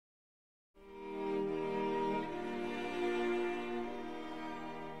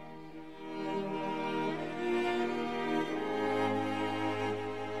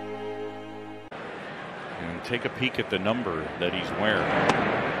take a peek at the number that he's wearing.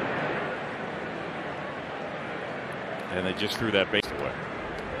 And they just threw that base away.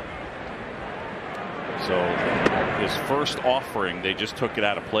 So his first offering, they just took it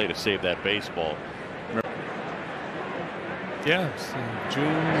out of play to save that baseball. Yeah, it's June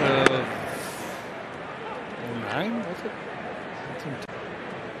of 09, was it?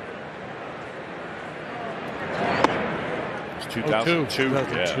 It was 2002. 2002.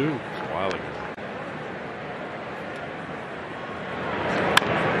 Yeah, it was a while ago.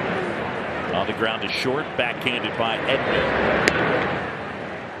 On the ground is short, backhanded by Edman.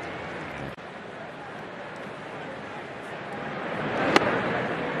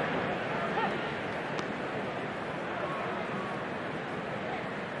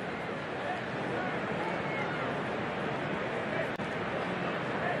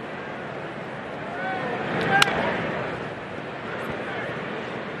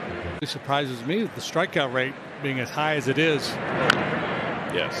 It surprises me that the strikeout rate being as high as it is.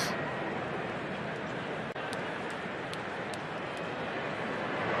 Yes.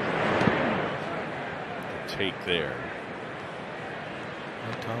 Take there.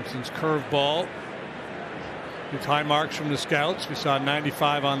 Thompson's curveball. With high marks from the scouts. We saw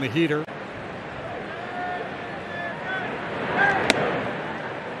 95 on the heater.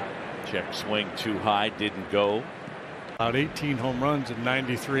 Check swing too high, didn't go. About 18 home runs in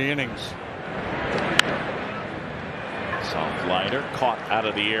 93 innings. Soft liner caught out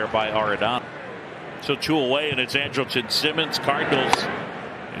of the air by Arenado. So 2 away, and it's Andrelton Simmons. Cardinals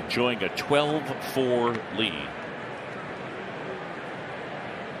enjoying a 12-4 lead.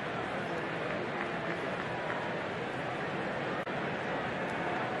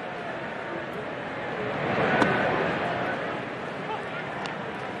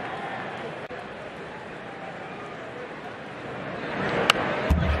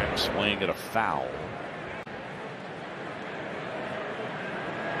 Swing at a foul.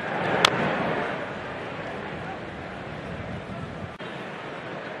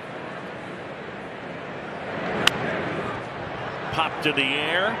 Popped to the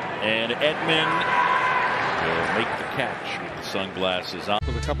air, and Edman will make the catch with the sunglasses on.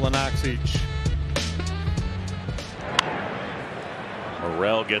 With a couple of knocks each.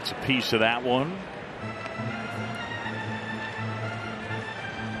 Morel gets a piece of that one.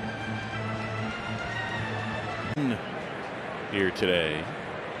 Here today.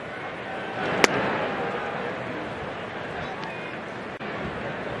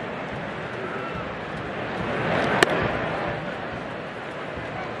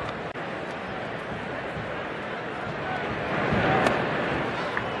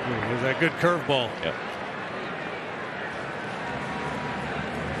 Was that good curveball? Yep.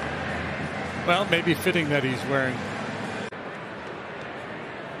 Well, maybe fitting that he's wearing.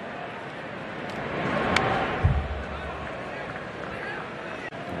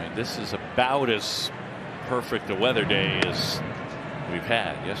 This is about as perfect a weather day as we've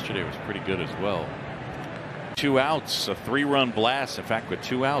had. Yesterday was pretty good as well. 2 outs, a 3-run blast. In fact, with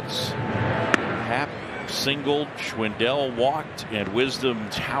 2 outs, Happ singled, Schwindel walked, and Wisdom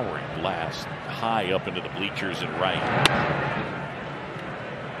towering blast high up into the bleachers and right.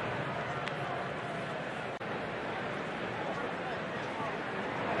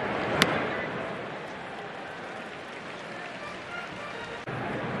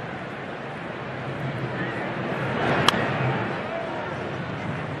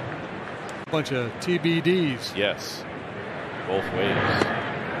 Bunch of TBDs. Yes, both ways.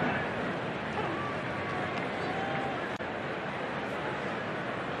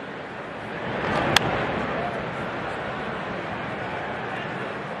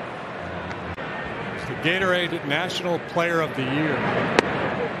 It's the Gatorade National Player of the Year.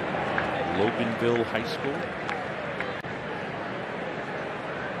 Loganville High School.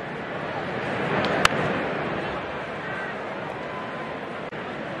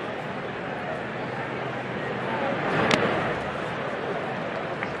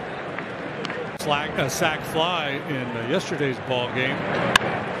 A sac fly in yesterday's ball game.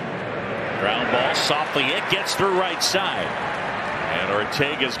 Ground ball softly, it gets through right side, and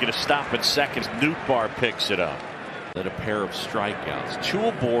Ortega's going to stop at second. Nootbaar picks it up. Let a pair of strikeouts, 2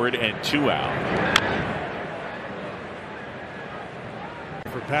 aboard and 2 out.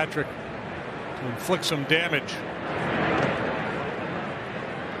 For Patrick to inflict some damage.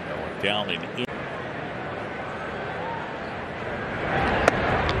 Down in.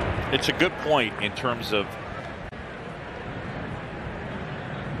 It's a good point in terms of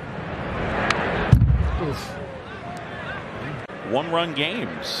one-run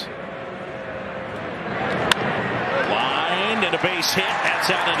games. Line and a base hit. That's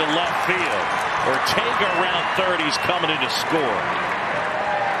out into left field. Ortega around third. He's coming in to score.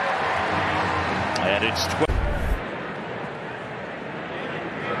 And it's 12.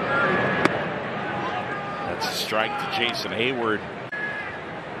 That's a strike to Jason Hayward.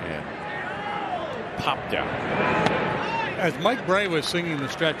 And popped out. As Mike Bray was singing the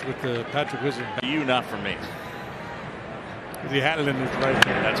stretch with the Patrick Wizard. You, not for me. He had it in his right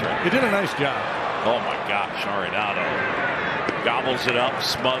hand. That's right. He did a nice job. Oh my gosh, Arenado gobbles it up,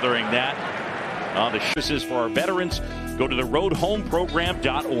 smothering that. This is for our veterans. Go to the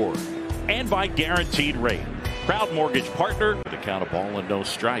roadhomeprogram.org. And by Guaranteed Rate, proud mortgage partner with a count of ball and no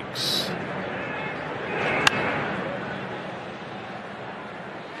strikes.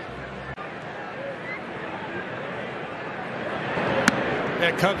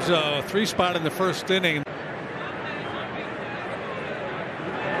 That Cubs 3-spot in the first inning.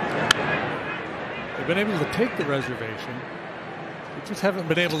 They've been able to take the reservation. They just haven't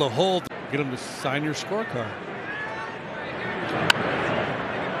been able to hold. Get them to sign your scorecard.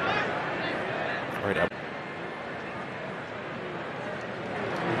 Right up.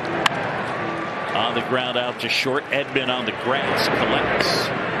 On the ground out to short. Edman on the grass collects.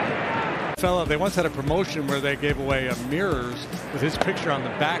 Fella, they once had a promotion where they gave away mirrors with his picture on the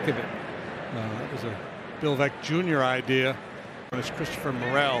back of it. It was a Bill Veeck Jr. idea. It's Christopher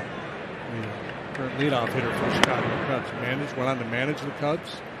Morel, the current leadoff hitter for the Chicago Cubs. Went on to manage the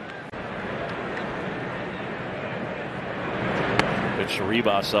Cubs. Pitch to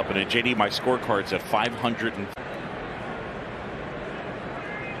Ribas up, and at JD, my scorecard's at 500.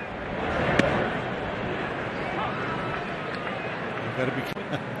 Got to be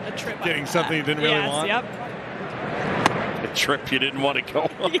a trip getting something you didn't really want. Yep. A trip you didn't want to go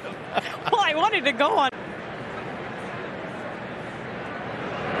on. Well, I wanted to go on.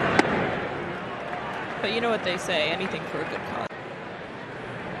 But you know what they say, anything for a good cause.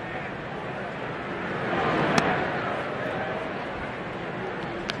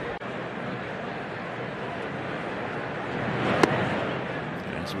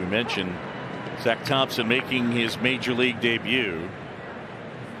 As we mentioned, Zack Thompson making his major league debut.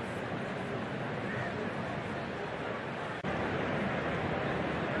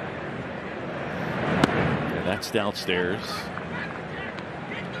 And that's downstairs.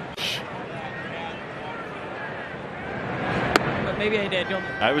 But maybe I did.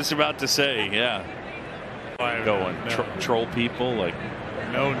 I was about to say, yeah. Going troll people like.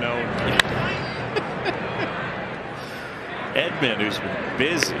 No. Edman, who's been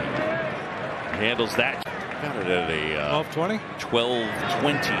busy, handles that. Got it at a 12-20?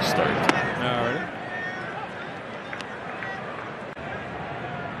 12-20 start. All right.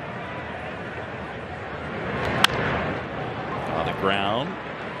 On the ground.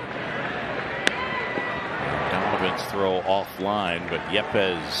 Donovan's throw offline, but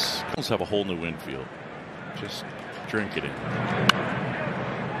Yepes have a whole new infield. Just drink it in.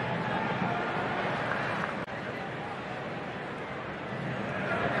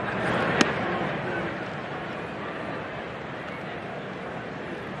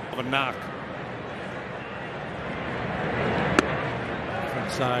 A knock.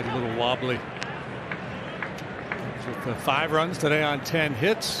 Front side a little wobbly. With 5 runs today on 10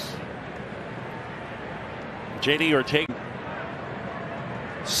 hits. JD Ortega.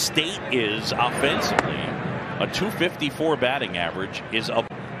 State is offensively a .254 batting average is up.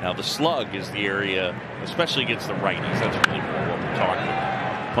 Now the slug is the area, especially against the righties. That's really more what we're talking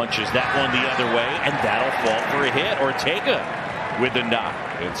about. Punches that one the other way, and that'll fall for a hit. Ortega with the knock.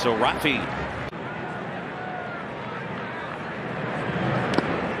 And so Rafi.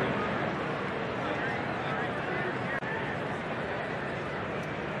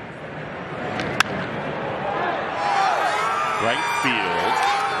 Right field.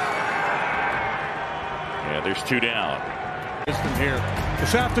 Yeah, there's 2 down. Here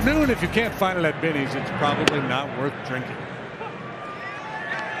this afternoon, if you can't find it at Binny's, it's probably not worth drinking.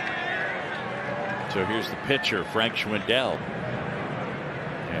 So here's the pitcher, Frank Schwindel.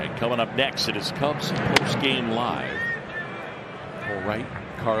 And coming up next, it is Cubs post-game live. All right,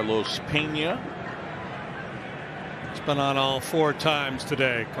 Carlos Pena. It's been on all 4 times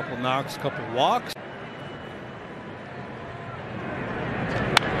today. A couple knocks, a couple walks.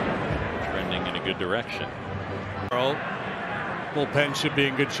 Trending in a good direction. Bullpen should be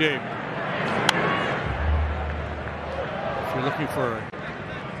in good shape. If you're looking for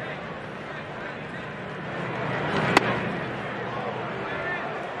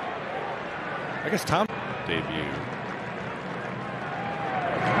I guess Tom debut.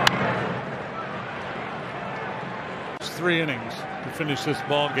 It's 3 innings to finish this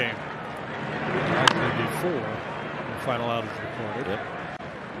ball game. Actually, before the final out is recorded. Yep.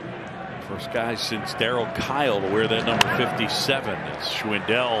 First guy since Darryl Kyle to wear that number 57. As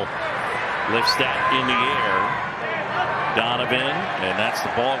Schwindel lifts that in the air. Donovan, and that's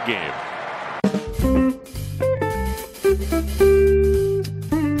the ball game.